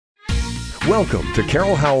Welcome to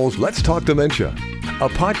Carol Howell's Let's Talk Dementia, a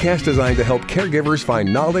podcast designed to help caregivers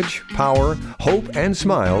find knowledge, power, hope, and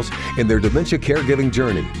smiles in their dementia caregiving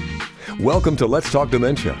journey. Welcome to Let's Talk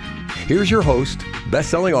Dementia. Here's your host,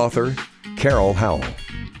 best-selling author, Carol Howell.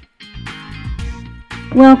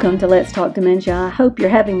 Welcome to Let's Talk Dementia. I hope you're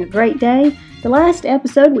having a great day. The last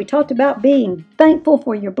episode, we talked about being thankful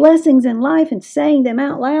for your blessings in life and saying them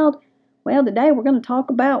out loud. Well, today we're going to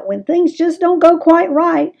talk about when things just don't go quite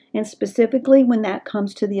right, and specifically when that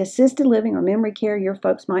comes to the assisted living or memory care your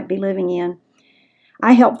folks might be living in.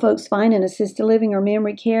 I help folks find an assisted living or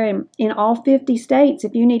memory care in all 50 states.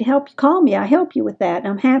 If you need help, call me. I help you with that.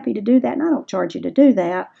 I'm happy to do that, and I don't charge you to do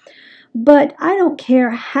that. But I don't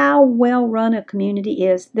care how well run a community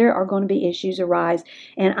is, there are going to be issues arise.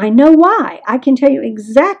 And I know why. I can tell you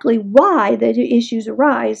exactly why the issues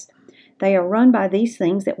arise. They are run by these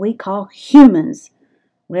things that we call humans.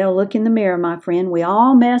 Well, look in the mirror, my friend. We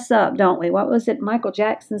all mess up, don't we? What was it Michael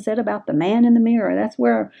Jackson said about the man in the mirror? That's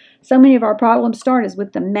where so many of our problems start, is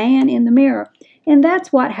with the man in the mirror. And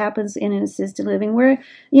that's what happens in an assisted living where,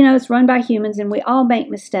 it's run by humans and we all make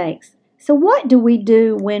mistakes. So what do we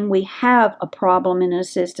do when we have a problem in an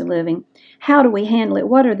assisted living? How do we handle it?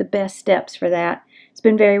 What are the best steps for that? It's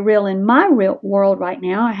been very real in my real world right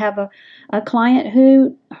now. I have a client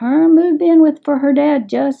who her move-in for her dad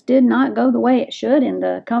just did not go the way it should, and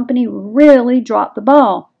the company really dropped the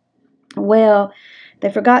ball. Well, they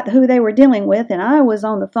forgot who they were dealing with, and I was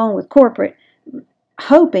on the phone with corporate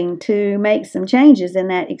hoping to make some changes in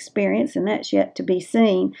that experience, and that's yet to be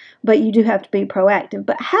seen. But you do have to be proactive.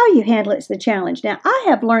 But how you handle it's the challenge. Now, I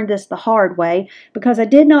have learned this the hard way because I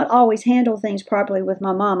did not always handle things properly with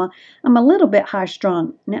my mama. I'm a little bit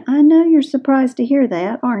high-strung. Now, I know you're surprised to hear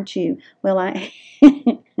that, aren't you? Well, I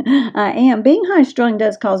am. Being high-strung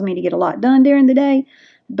does cause me to get a lot done during the day.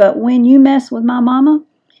 But when you mess with my mama,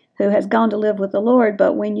 who has gone to live with the Lord,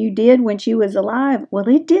 but when you did, when she was alive, well,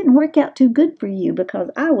 it didn't work out too good for you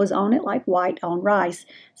because I was on it like white on rice.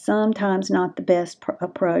 Sometimes not the best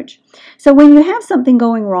approach. So when you have something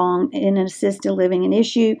going wrong in an assisted living, an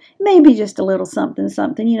issue, maybe just a little something,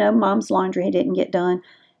 mom's laundry didn't get done.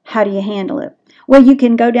 How do you handle it? Well, you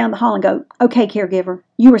can go down the hall and go, okay, caregiver,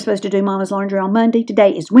 you were supposed to do mama's laundry on Monday.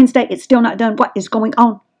 Today is Wednesday. It's still not done. What is going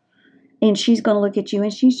on? And she's going to look at you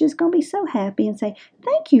and she's just going to be so happy and say,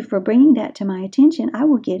 thank you for bringing that to my attention. I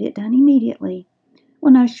will get it done immediately.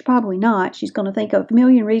 Well, no, she's probably not. She's going to think of a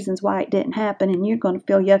million reasons why it didn't happen, and you're going to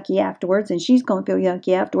feel yucky afterwards, and she's going to feel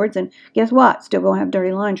yucky afterwards, and guess what? Still going to have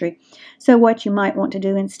dirty laundry. So what you might want to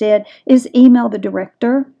do instead is email the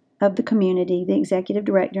director of the community, the executive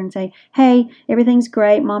director, and say, hey, everything's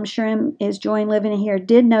great. Mom sure is enjoying living in here.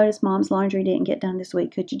 Did notice mom's laundry didn't get done this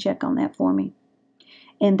week. Could you check on that for me?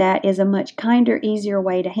 And that is a much kinder, easier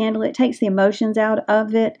way to handle it. It takes the emotions out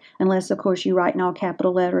of it, unless, of course, you write in all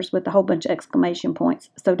capital letters with a whole bunch of exclamation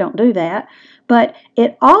points. So don't do that. But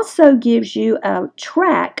it also gives you a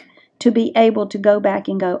track to be able to go back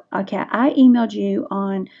and go, okay, I emailed you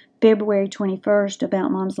on February 21st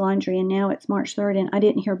about mom's laundry, and now it's March 3rd, and I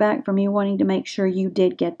didn't hear back from you, wanting to make sure you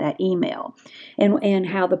did get that email and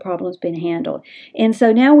how the problem's been handled. And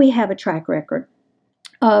so now we have a track record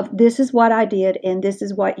of this is what I did, and this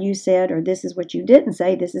is what you said, or this is what you didn't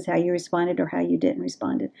say, this is how you responded, or how you didn't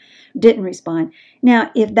respond.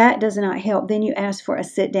 Now, if that does not help, then you ask for a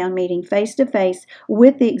sit-down meeting face-to-face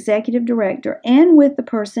with the executive director and with the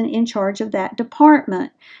person in charge of that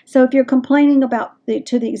department. So if you're complaining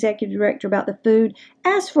to the executive director about the food,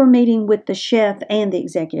 ask for a meeting with the chef and the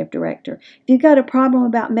executive director. If you've got a problem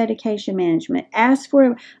about medication management, ask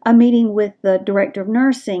for a meeting with the director of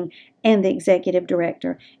nursing and the executive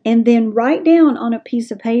director. And then write down on a piece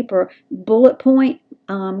of paper, bullet point,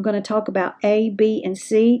 I'm going to talk about A, B, and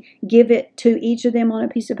C. Give it to each of them on a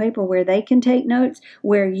piece of paper where they can take notes,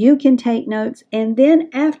 where you can take notes. And then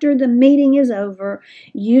after the meeting is over,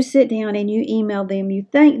 you sit down and you email them. You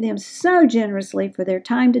thank them so generously for their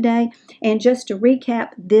time today. And just to recap,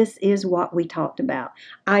 this is what we talked about.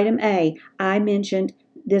 Item A, I mentioned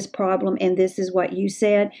this problem, and this is what you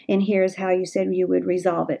said, and here's how you said you would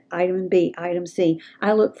resolve it. Item B, item C.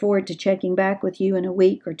 I look forward to checking back with you in a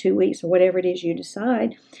week or 2 weeks or whatever it is you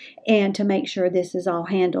decide, and to make sure this is all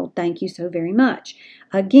handled. Thank you so very much.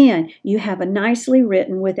 Again, you have a nicely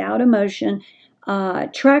written, without emotion,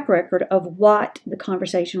 track record of what the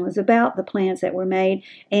conversation was about, the plans that were made,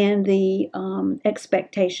 and the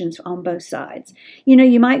expectations on both sides.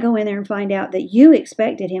 You might go in there and find out that you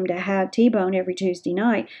expected him to have T-bone every Tuesday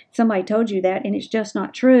night. Somebody told you that, and it's just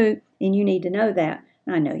not true, and you need to know that.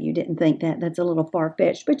 I know you didn't think that. That's a little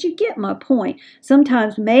far-fetched, but you get my point.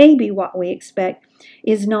 Sometimes maybe what we expect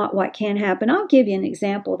is not what can happen. I'll give you an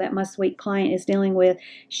example that my sweet client is dealing with.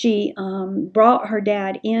 She brought her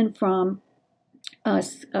dad in from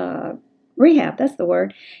rehab, that's the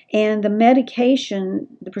word, and the medication,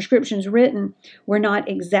 the prescriptions written were not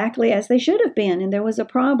exactly as they should have been, and there was a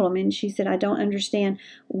problem. And she said, I don't understand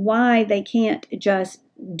why they can't just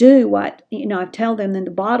do what, I tell them that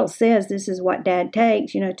the bottle says this is what dad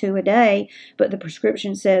takes, 2 a day, but the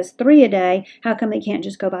prescription says 3 a day. How come they can't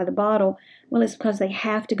just go by the bottle? Well, it's because they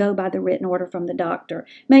have to go by the written order from the doctor.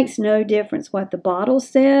 Makes no difference what the bottle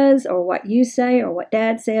says or what you say or what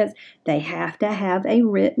dad says. They have to have a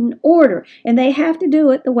written order, and they have to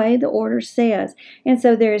do it the way the order says. And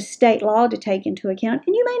so there's state law to take into account,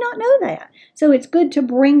 and you may not know that. So it's good to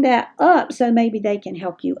bring that up so maybe they can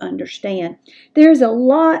help you understand. There's a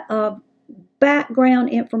lot of background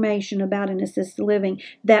information about an assisted living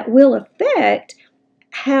that will affect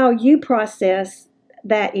how you process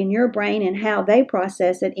that in your brain and how they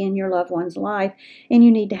process it in your loved one's life, and you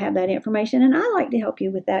need to have that information, and I like to help you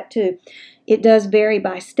with that too. It does vary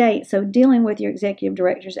by state, so dealing with your executive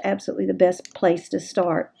director is absolutely the best place to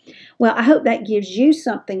start. Well, I hope that gives you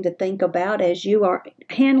something to think about as you are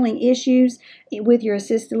handling issues with your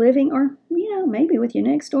assisted living, or maybe with your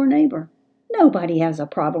next door neighbor. Nobody has a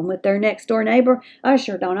problem with their next door neighbor. I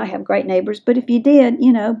sure don't. I have great neighbors, but if you did,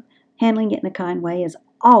 handling it in a kind way is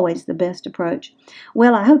always the best approach.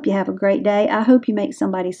 Well, I hope you have a great day. I hope you make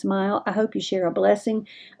somebody smile. I hope you share a blessing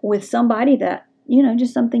with somebody that,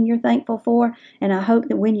 just something you're thankful for. And I hope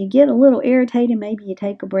that when you get a little irritated, maybe you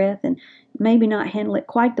take a breath and maybe not handle it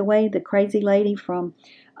quite the way the crazy lady from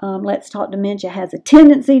Let's Talk Dementia has a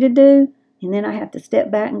tendency to do. And then I have to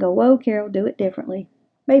step back and go, whoa, Carol, do it differently.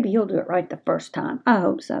 Maybe you'll do it right the first time. I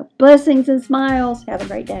hope so. Blessings and smiles. Have a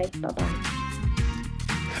great day. Bye-bye.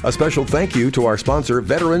 A special thank you to our sponsor,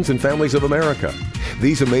 Veterans and Families of America.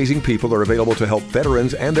 These amazing people are available to help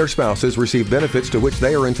veterans and their spouses receive benefits to which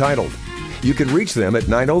they are entitled. You can reach them at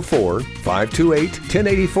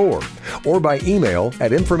 904-528-1084 or by email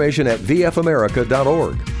at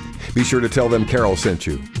information@vfamerica.org. Be sure to tell them Carol sent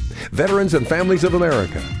you. Veterans and Families of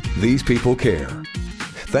America. These people care.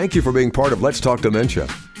 Thank you for being part of Let's Talk Dementia.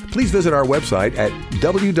 Please visit our website at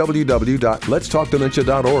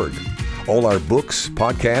www.letstalkdementia.org. All our books,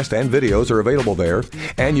 podcasts, and videos are available there,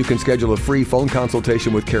 and you can schedule a free phone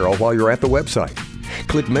consultation with Carol while you're at the website.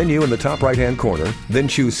 Click Menu in the top right-hand corner, then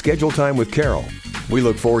choose Schedule Time with Carol. We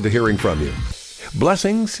look forward to hearing from you.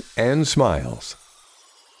 Blessings and smiles.